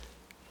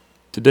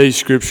Today's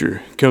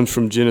scripture comes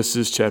from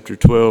Genesis chapter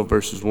 12,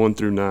 verses 1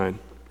 through 9.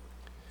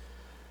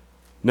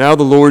 Now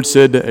the Lord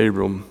said to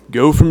Abram,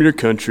 "Go from your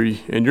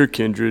country and your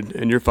kindred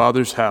and your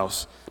father's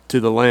house to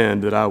the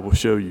land that I will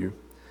show you.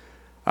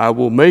 I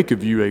will make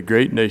of you a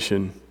great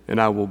nation, and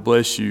I will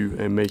bless you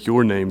and make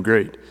your name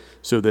great,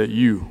 so that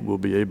you will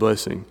be a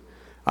blessing.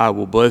 I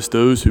will bless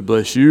those who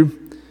bless you,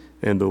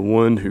 and the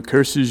one who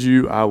curses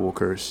you I will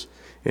curse,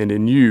 and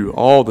in you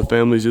all the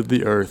families of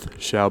the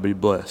earth shall be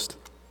blessed."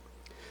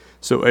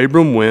 So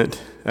Abram went,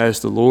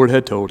 as the Lord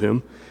had told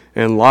him,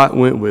 and Lot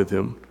went with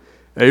him.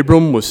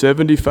 Abram was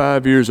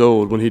 75 years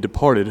old when he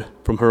departed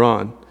from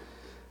Haran.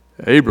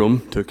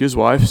 Abram took his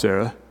wife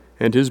Sarah,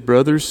 and his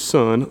brother's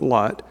son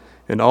Lot,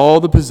 and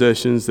all the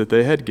possessions that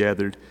they had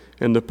gathered,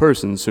 and the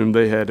persons whom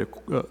they had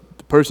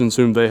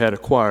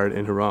acquired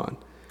in Haran.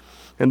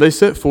 And they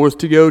set forth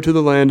to go to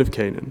the land of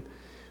Canaan.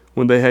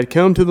 When they had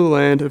come to the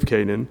land of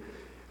Canaan,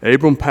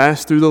 Abram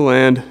passed through the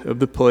land of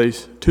the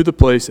place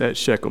at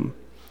Shechem,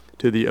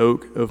 to the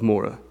oak of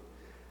Moreh.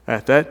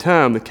 At that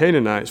time the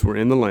Canaanites were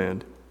in the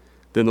land.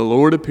 Then the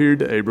Lord appeared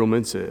to Abram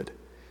and said,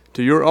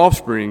 "To your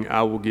offspring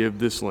I will give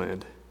this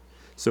land."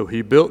 So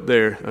he built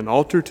there an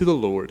altar to the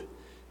Lord,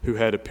 who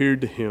had appeared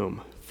to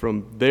him.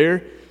 From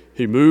there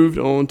he moved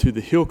on to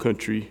the hill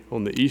country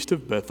on the east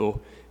of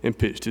Bethel and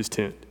pitched his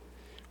tent,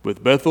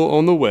 with Bethel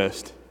on the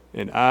west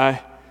and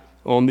Ai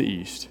on the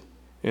east.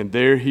 And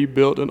there he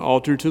built an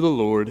altar to the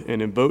Lord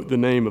and invoked the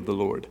name of the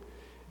Lord.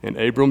 And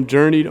Abram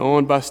journeyed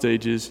on by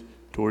stages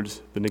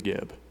towards the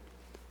Negeb.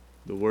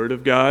 The word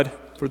of God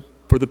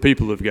for the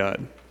people of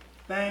God.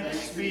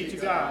 Thanks be to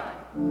God.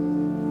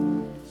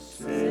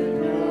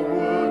 Send your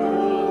word,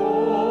 O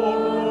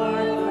Lord,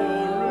 like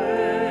the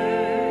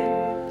rain,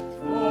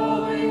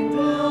 falling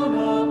down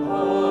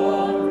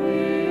upon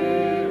the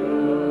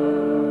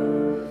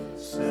earth.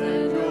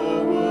 Send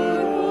your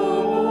word, O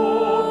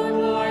Lord,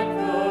 like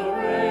the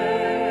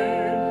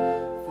rain,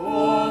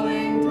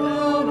 falling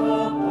down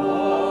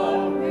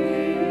upon the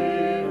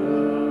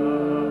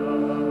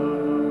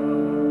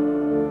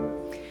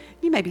earth.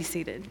 You may be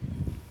seated.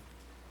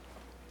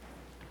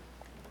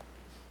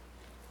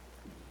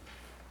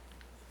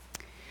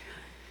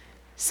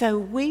 So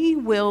we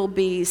will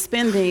be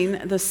spending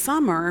the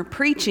summer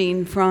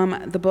preaching from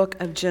the book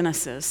of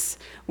Genesis.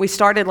 We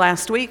started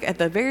last week at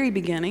the very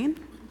beginning,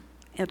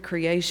 at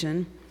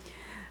creation.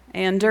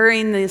 And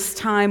during this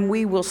time,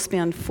 we will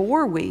spend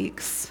 4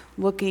 weeks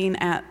looking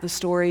at the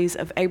stories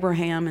of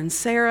Abraham and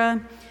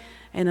Sarah,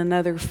 and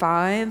another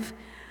 5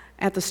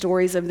 at the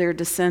stories of their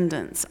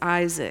descendants,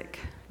 Isaac,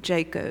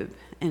 Jacob,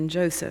 and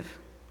Joseph.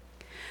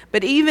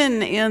 But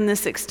even in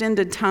this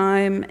extended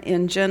time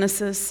in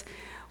Genesis,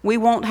 we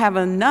won't have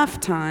enough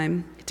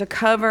time to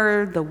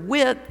cover the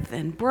width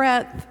and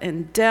breadth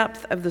and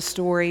depth of the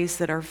stories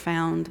that are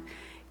found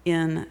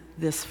in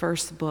this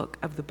first book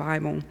of the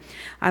Bible.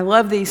 I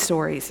love these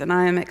stories, and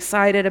I am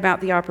excited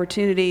about the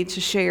opportunity to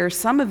share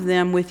some of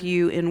them with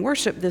you in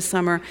worship this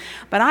summer.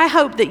 But I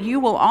hope that you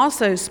will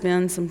also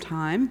spend some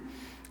time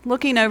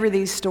looking over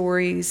these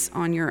stories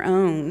on your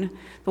own,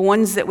 the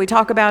ones that we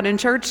talk about in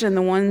church and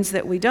the ones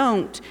that we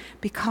don't,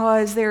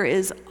 because there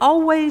is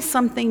always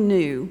something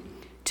new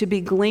to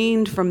be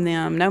gleaned from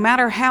them, no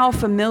matter how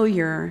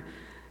familiar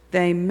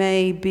they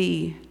may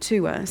be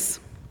to us.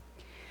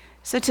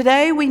 So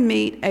today we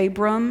meet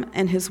Abram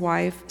and his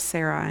wife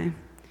Sarai.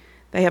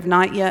 They have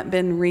not yet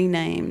been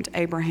renamed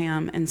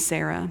Abraham and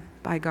Sarah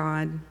by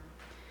God.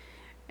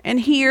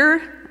 And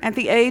here, at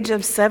the age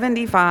of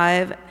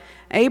 75,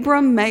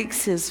 Abram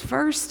makes his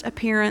first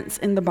appearance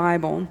in the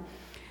Bible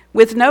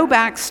with no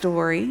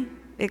backstory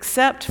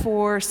except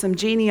for some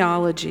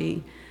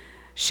genealogy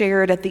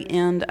shared at the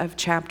end of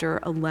chapter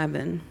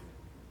 11.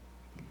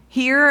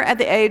 Here, at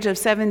the age of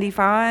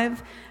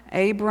 75,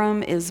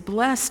 Abram is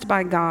blessed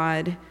by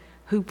God,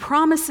 who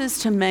promises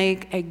to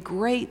make a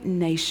great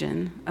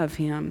nation of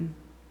him.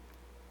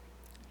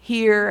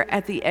 Here,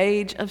 at the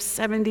age of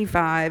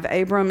 75,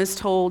 Abram is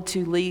told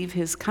to leave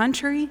his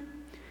country,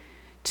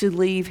 to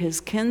leave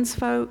his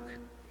kinsfolk,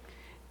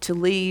 to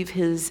leave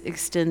his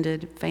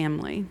extended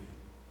family.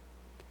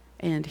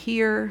 And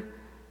here,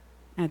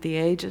 at the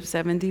age of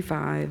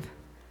 75,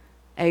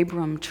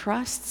 Abram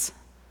trusts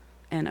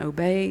and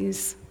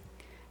obeys,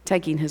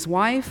 taking his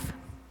wife,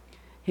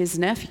 his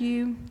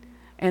nephew,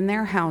 and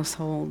their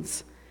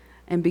households,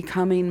 and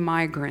becoming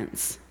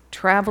migrants,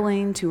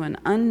 traveling to an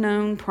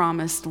unknown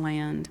promised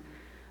land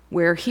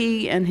where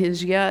he and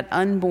his yet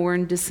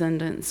unborn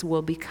descendants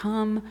will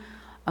become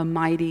a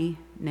mighty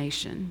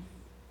nation.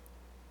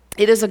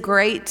 It is a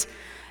great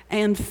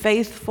and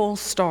faithful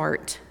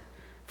start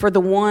for the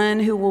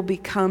one who will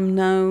become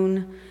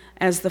known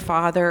as the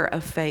father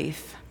of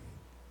faith.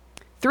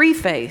 3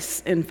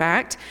 faiths, in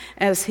fact,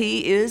 as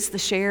he is the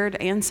shared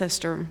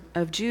ancestor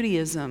of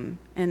Judaism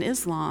and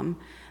Islam,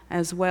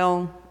 as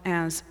well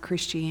as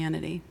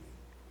Christianity.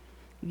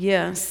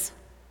 Yes,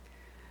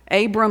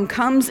 Abram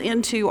comes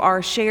into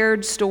our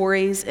shared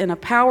stories in a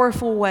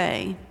powerful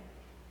way,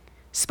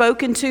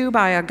 spoken to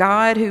by a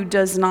God who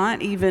does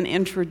not even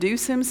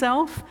introduce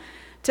himself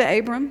to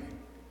Abram,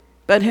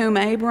 but whom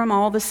Abram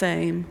all the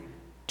same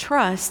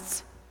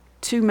trusts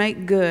to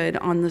make good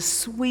on the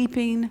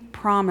sweeping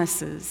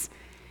promises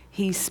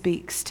he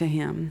speaks to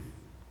him.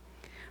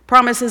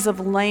 Promises of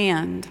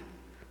land,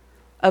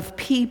 of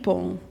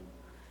people,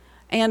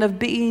 and of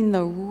being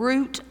the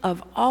root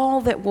of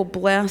all that will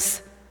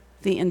bless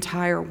the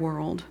entire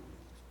world.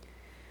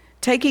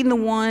 Taking the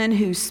one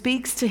who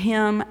speaks to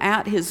him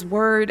at his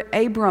word,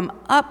 Abram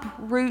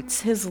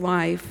uproots his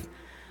life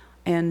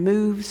and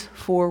moves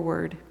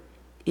forward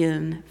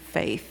in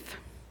faith.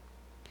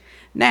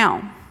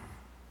 Now,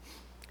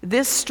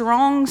 this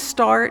strong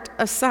start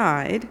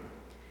aside,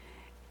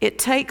 it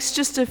takes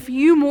just a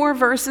few more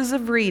verses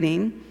of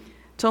reading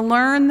to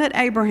learn that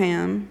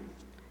Abram,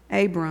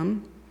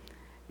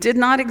 did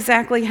not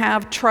exactly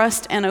have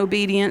trust and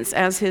obedience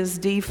as his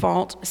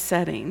default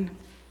setting.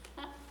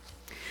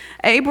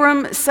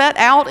 Abram set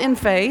out in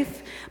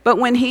faith, but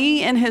when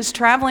he and his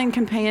traveling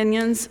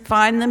companions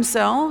find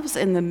themselves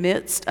in the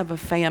midst of a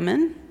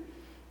famine,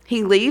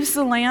 he leaves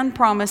the land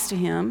promised to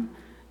him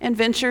and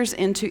ventures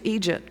into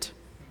Egypt.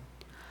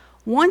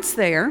 Once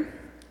there,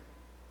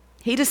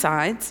 he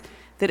decides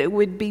that it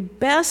would be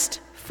best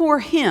for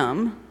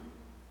him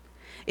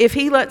if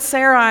he let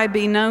Sarai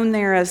be known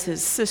there as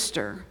his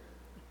sister,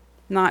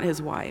 not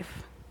his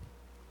wife.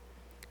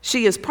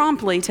 She is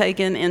promptly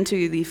taken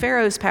into the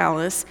Pharaoh's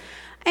palace,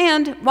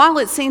 and while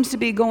it seems to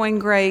be going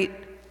great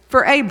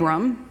for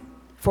Abram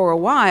for a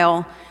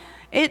while,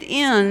 it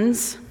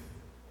ends,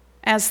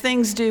 as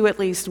things do at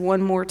least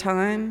one more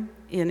time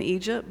in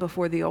Egypt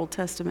before the Old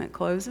Testament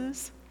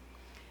closes.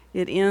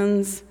 It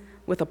ends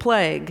with a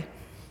plague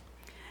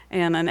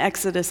and an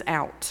exodus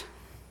out.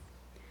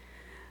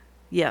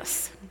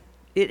 Yes,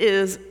 it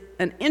is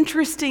an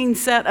interesting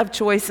set of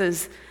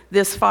choices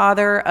this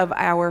father of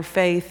our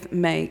faith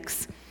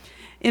makes.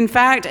 In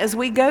fact, as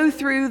we go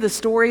through the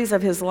stories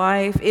of his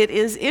life, it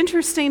is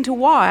interesting to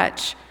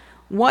watch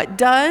what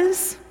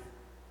does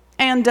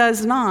and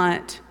does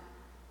not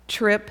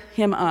trip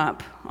him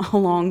up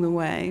along the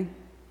way.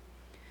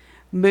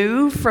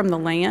 Move from the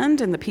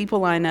land and the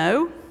people I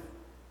know?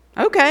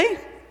 Okay,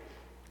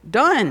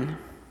 done.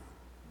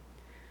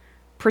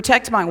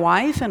 Protect my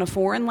wife in a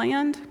foreign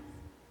land?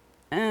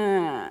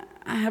 I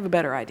have a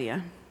better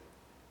idea.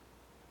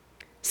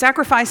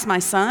 Sacrifice my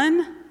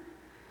son?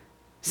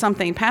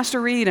 Something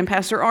Pastor Reed and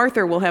Pastor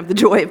Arthur will have the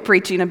joy of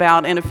preaching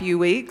about in a few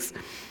weeks.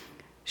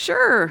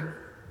 Sure.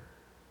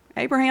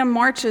 Abraham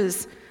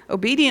marches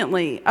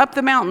obediently up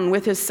the mountain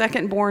with his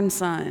second-born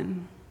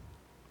son.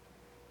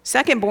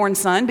 Second-born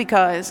son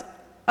because,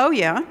 oh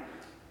yeah,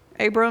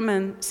 Abram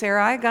and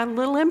Sarai got a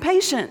little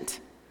impatient,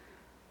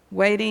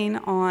 waiting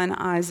on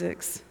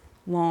Isaac's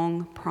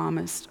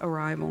long-promised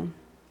arrival.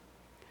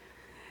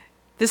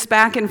 This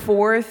back and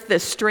forth,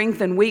 this strength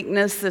and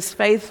weakness, this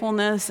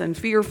faithfulness and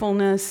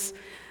fearfulness,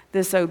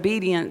 this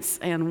obedience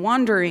and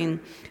wondering,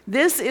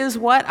 this is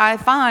what I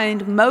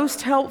find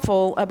most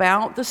helpful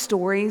about the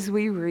stories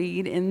we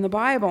read in the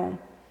Bible.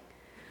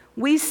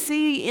 We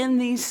see in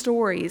these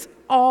stories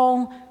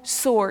all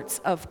sorts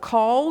of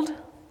called,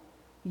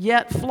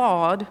 yet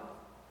flawed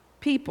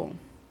people.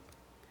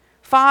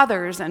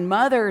 Fathers and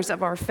mothers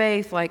of our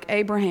faith like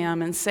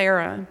Abraham and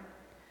Sarah.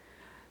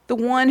 The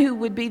one who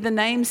would be the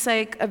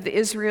namesake of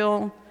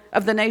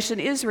the nation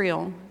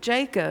Israel,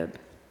 Jacob.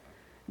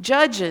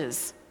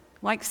 Judges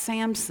like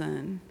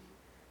Samson.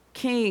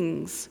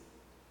 Kings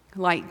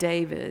like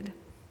David.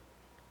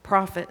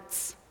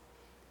 Prophets,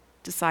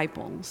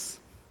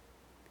 disciples.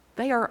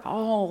 They are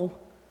all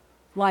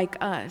like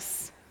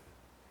us.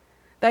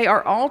 They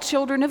are all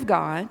children of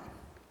God,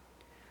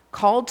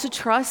 called to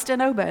trust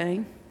and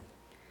obey,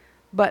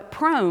 but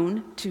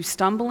prone to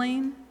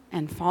stumbling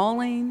and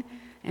falling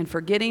and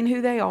forgetting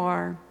who they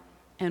are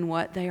and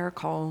what they are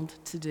called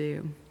to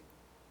do.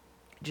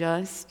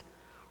 Just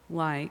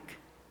like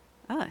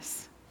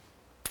us.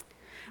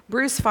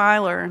 Bruce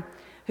Feiler,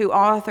 who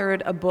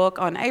authored a book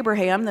on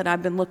Abraham that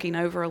I've been looking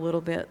over a little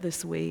bit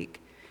this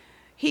week,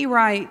 he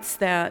writes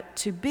that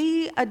to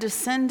be a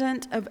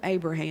descendant of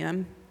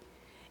Abraham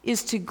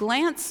is to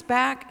glance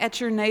back at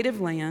your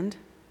native land,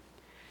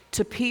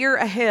 to peer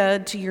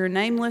ahead to your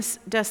nameless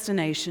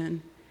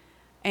destination,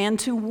 and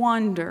to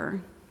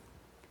wonder,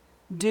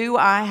 do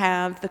I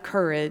have the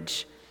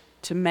courage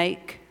to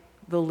make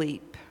the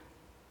leap?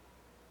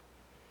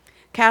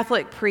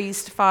 Catholic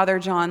priest Father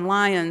John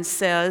Lyons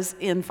says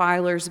in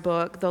Feiler's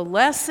book, the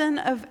lesson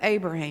of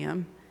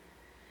Abraham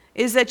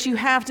is that you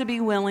have to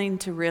be willing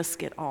to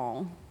risk it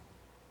all.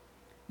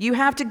 You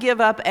have to give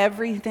up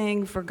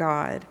everything for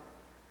God.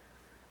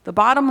 The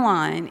bottom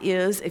line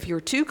is if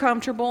you're too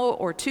comfortable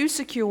or too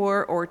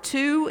secure or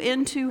too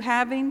into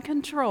having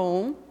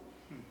control,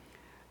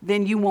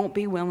 then you won't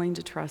be willing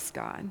to trust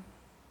God.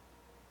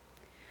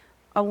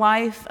 A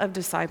life of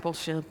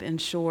discipleship, in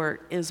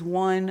short, is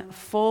one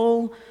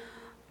full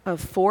of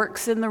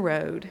forks in the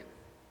road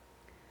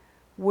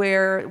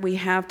where we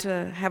have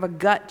to have a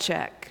gut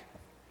check,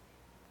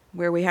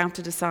 where we have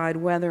to decide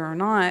whether or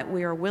not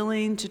we are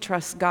willing to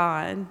trust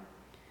God,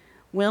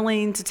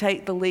 willing to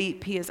take the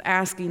leap He is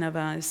asking of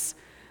us,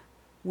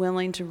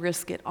 willing to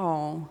risk it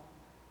all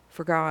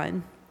for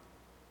God.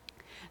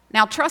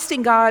 Now,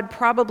 trusting God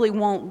probably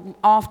won't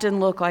often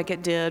look like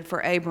it did for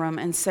Abram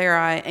and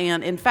Sarai,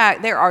 and in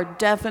fact, there are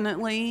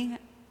definitely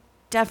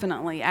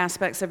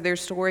aspects of their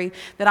story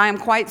that I am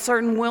quite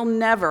certain will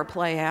never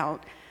play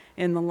out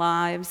in the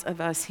lives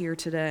of us here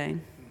today.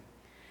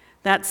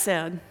 That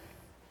said,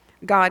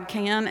 God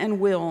can and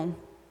will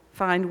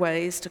find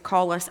ways to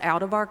call us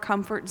out of our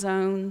comfort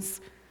zones,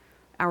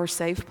 our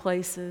safe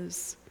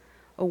places,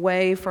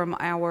 away from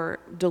our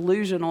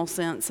delusional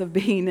sense of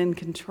being in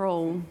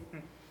control.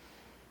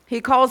 He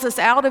calls us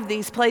out of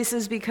these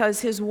places because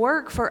his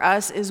work for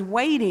us is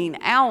waiting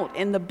out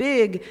in the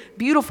big,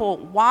 beautiful,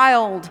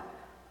 wild,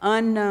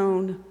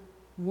 unknown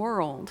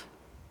world.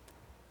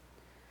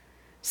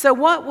 So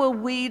what will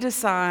we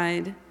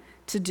decide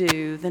to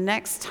do the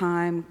next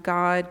time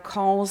God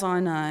calls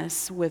on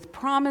us with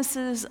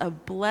promises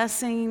of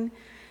blessing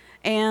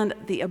and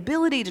the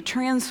ability to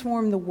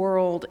transform the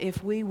world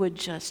if we would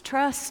just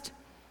trust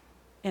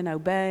and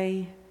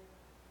obey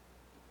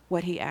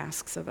what he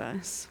asks of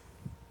us?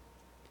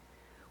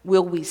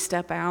 Will we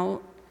step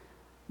out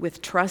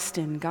with trust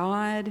in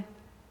God,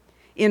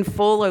 in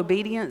full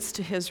obedience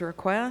to his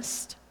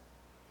request?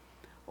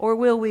 Or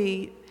will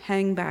we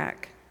hang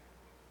back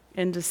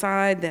and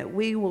decide that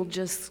we will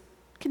just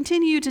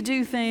continue to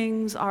do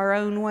things our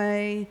own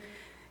way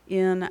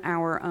in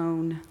our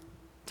own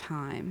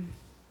time?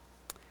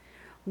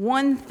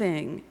 One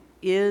thing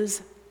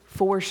is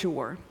for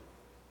sure.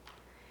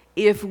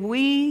 If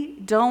we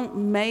don't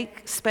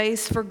make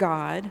space for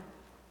God,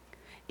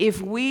 if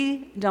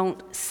we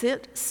don't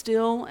sit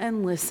still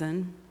and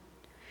listen,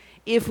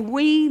 if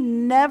we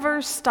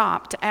never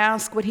stop to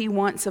ask what he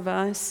wants of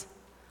us,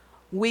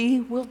 we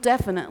will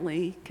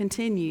definitely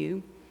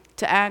continue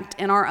to act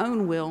in our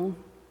own will,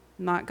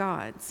 not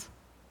God's.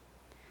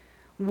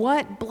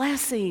 What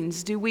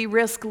blessings do we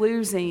risk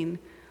losing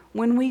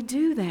when we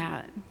do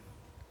that?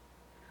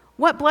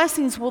 What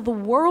blessings will the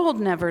world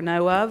never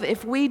know of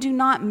if we do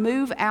not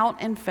move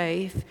out in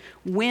faith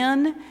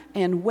when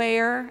and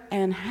where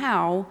and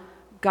how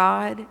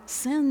God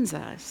sends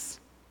us?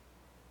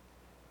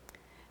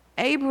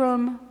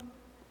 Abram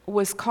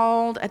was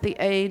called at the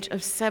age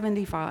of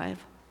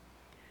 75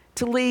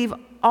 to leave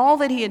all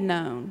that he had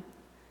known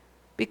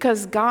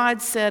because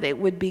God said it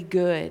would be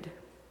good,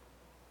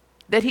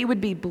 that he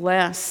would be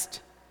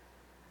blessed,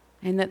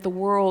 and that the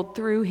world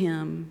through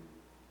him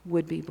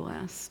would be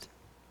blessed.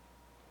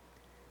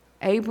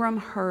 Abram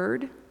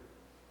heard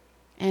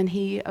and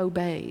he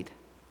obeyed.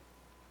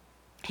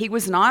 He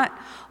was not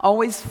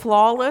always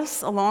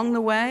flawless along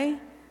the way,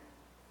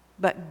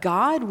 but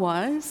God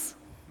was.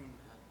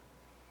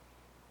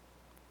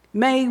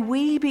 May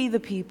we be the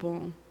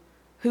people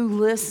who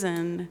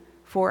listen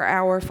for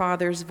our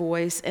Father's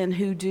voice and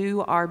who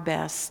do our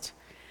best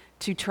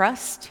to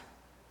trust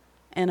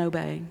and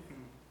obey.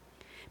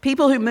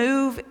 People who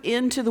move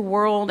into the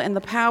world in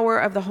the power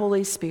of the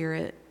Holy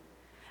Spirit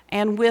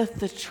and with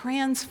the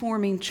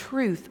transforming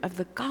truth of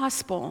the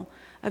gospel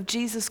of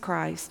Jesus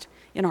Christ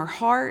in our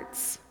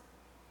hearts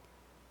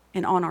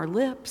and on our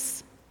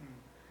lips,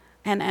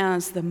 and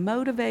as the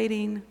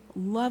motivating,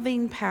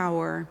 loving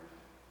power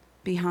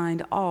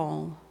behind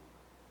all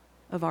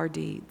of our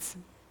deeds.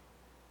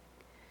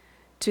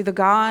 To the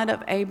God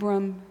of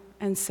Abram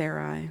and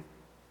Sarai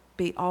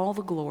be all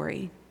the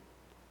glory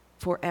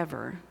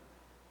forever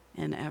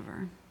and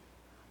ever.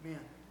 Amen.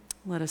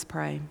 Let us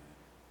pray.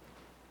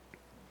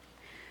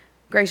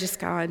 Gracious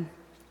God,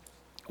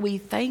 we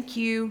thank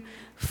you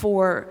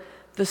for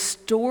the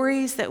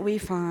stories that we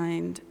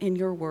find in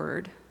your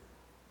word,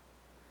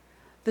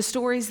 the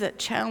stories that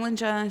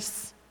challenge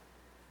us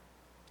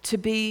to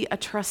be a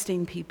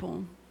trusting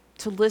people,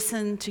 to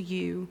listen to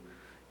you,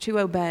 to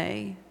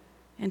obey,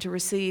 and to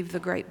receive the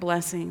great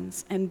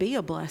blessings and be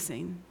a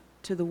blessing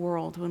to the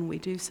world when we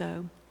do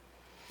so.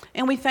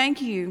 And we thank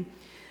you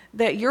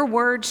that your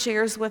word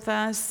shares with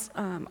us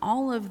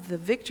all of the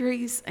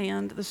victories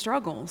and the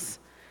struggles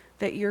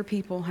that your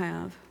people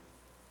have,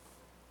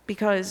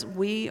 because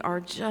we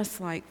are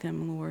just like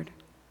them, Lord.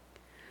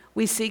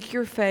 We seek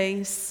your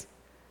face,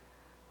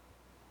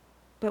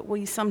 but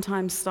we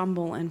sometimes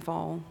stumble and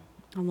fall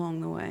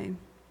along the way.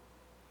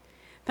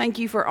 Thank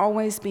you for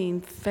always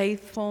being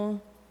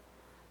faithful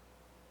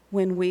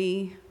when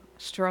we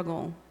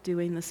struggle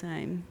doing the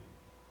same.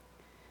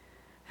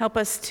 Help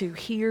us to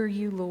hear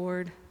you,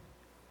 Lord,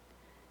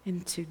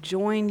 and to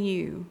join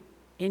you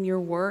in your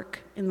work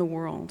in the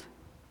world.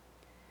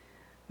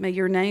 May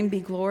your name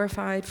be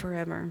glorified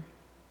forever.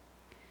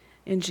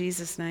 In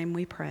Jesus' name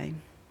we pray.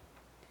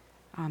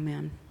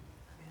 Amen.